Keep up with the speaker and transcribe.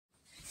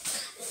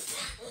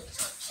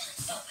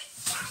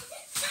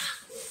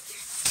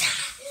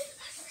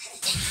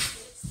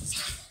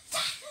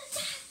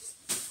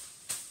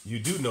You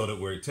do know that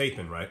we're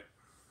taping, right?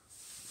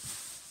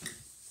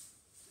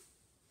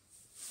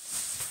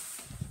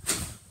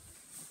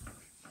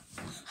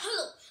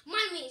 Hello,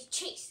 my name is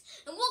Chase,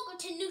 and welcome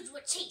to News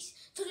with Chase.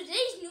 So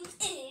today's news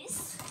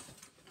is...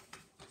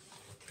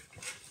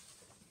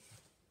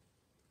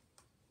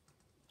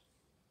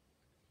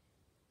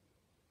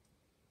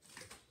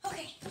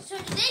 Okay, so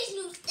today's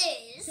news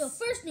is... So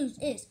first news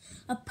is,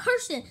 a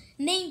person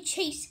named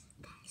Chase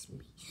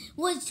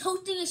was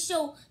hosting a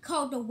show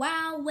called The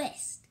Wild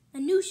West, a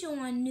new show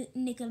on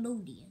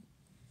Nickelodeon.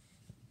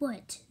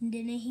 But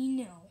didn't he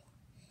know,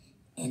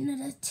 in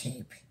the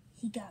tape,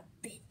 he got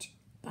bit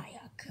by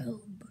a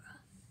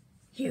cobra.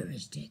 Here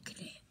is the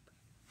clip.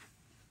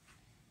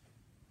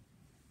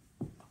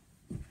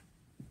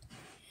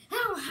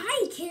 Oh,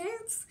 hi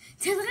kids!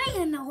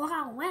 Today in the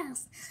Wild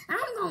West,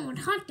 I'm going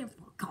hunting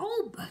for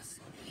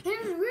cobras. And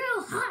it's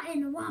real hot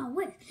in the Wild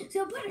West,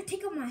 so I better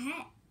take off my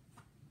hat.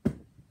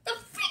 The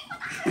freak! I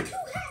had 2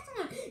 hats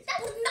on! That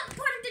was not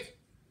part of the...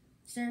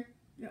 Sir,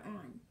 you're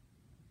on.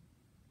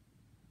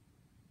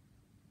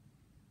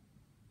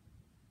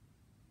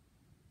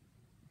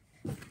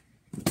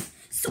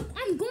 So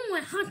I'm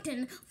going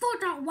hunting for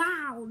the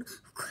wild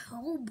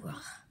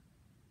cobra.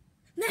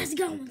 Let's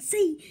go and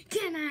see,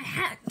 can I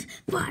hunt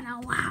for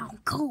the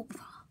wild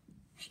cobra?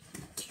 Hey,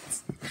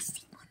 kids, I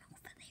see one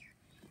over there.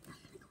 I'm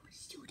gonna go and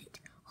shoot it.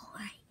 All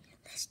right,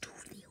 let's do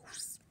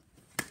this.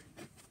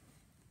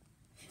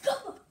 Go,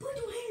 put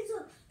your hands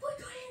up. Put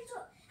your hands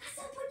up. I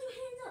said put your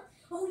hands up.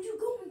 Oh, you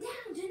going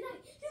down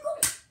tonight. You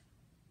going...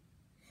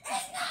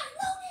 It's not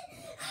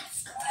loaded. I'm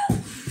screwed.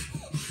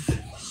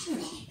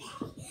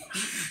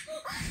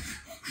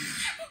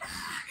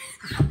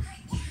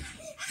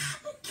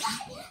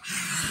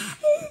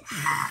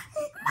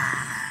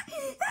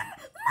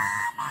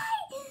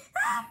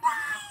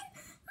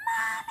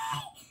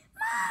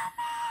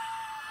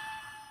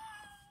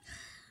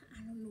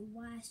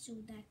 I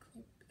showed that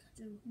clip because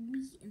there's me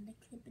in the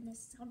clip and it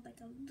sounds like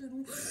a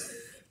little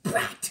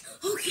brat.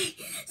 Okay,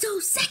 so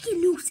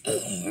second news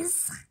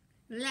is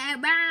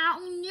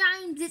LeBron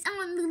James is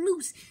on the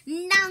loose,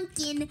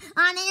 dunking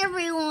on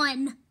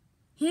everyone.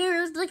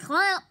 Here's the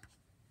clip.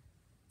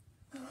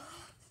 Oh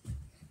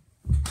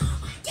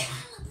my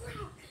God,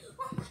 LeBron!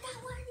 Oh my God,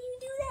 why do you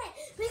do that?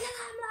 Because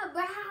I'm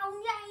LeBron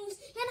James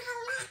and I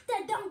like to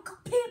dunk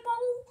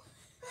people.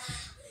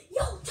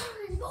 Your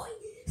turn, boy.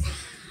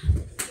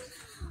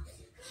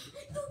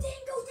 You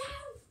didn't go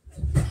down.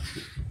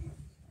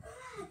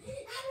 I'm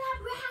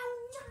LeBron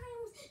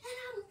James and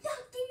I'm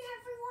dunking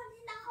everyone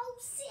in the whole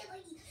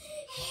city.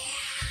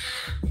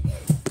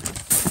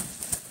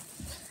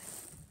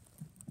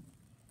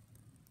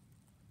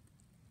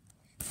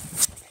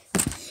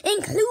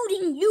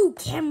 Including you,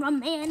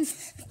 cameraman.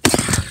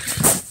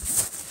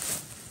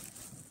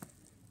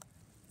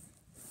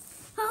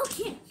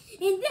 Okay,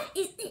 and that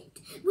is it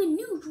with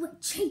News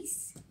with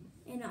Chase.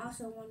 And I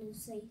also wanted to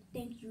say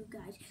thank you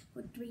guys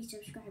for 3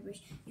 subscribers.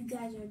 You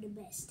guys are the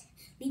best.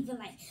 Leave a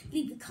like,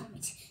 leave a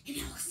comment,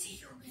 and I'll see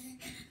you in the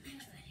next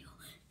video.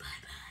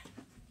 Bye-bye.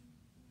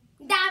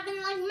 Diving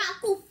like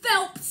Michael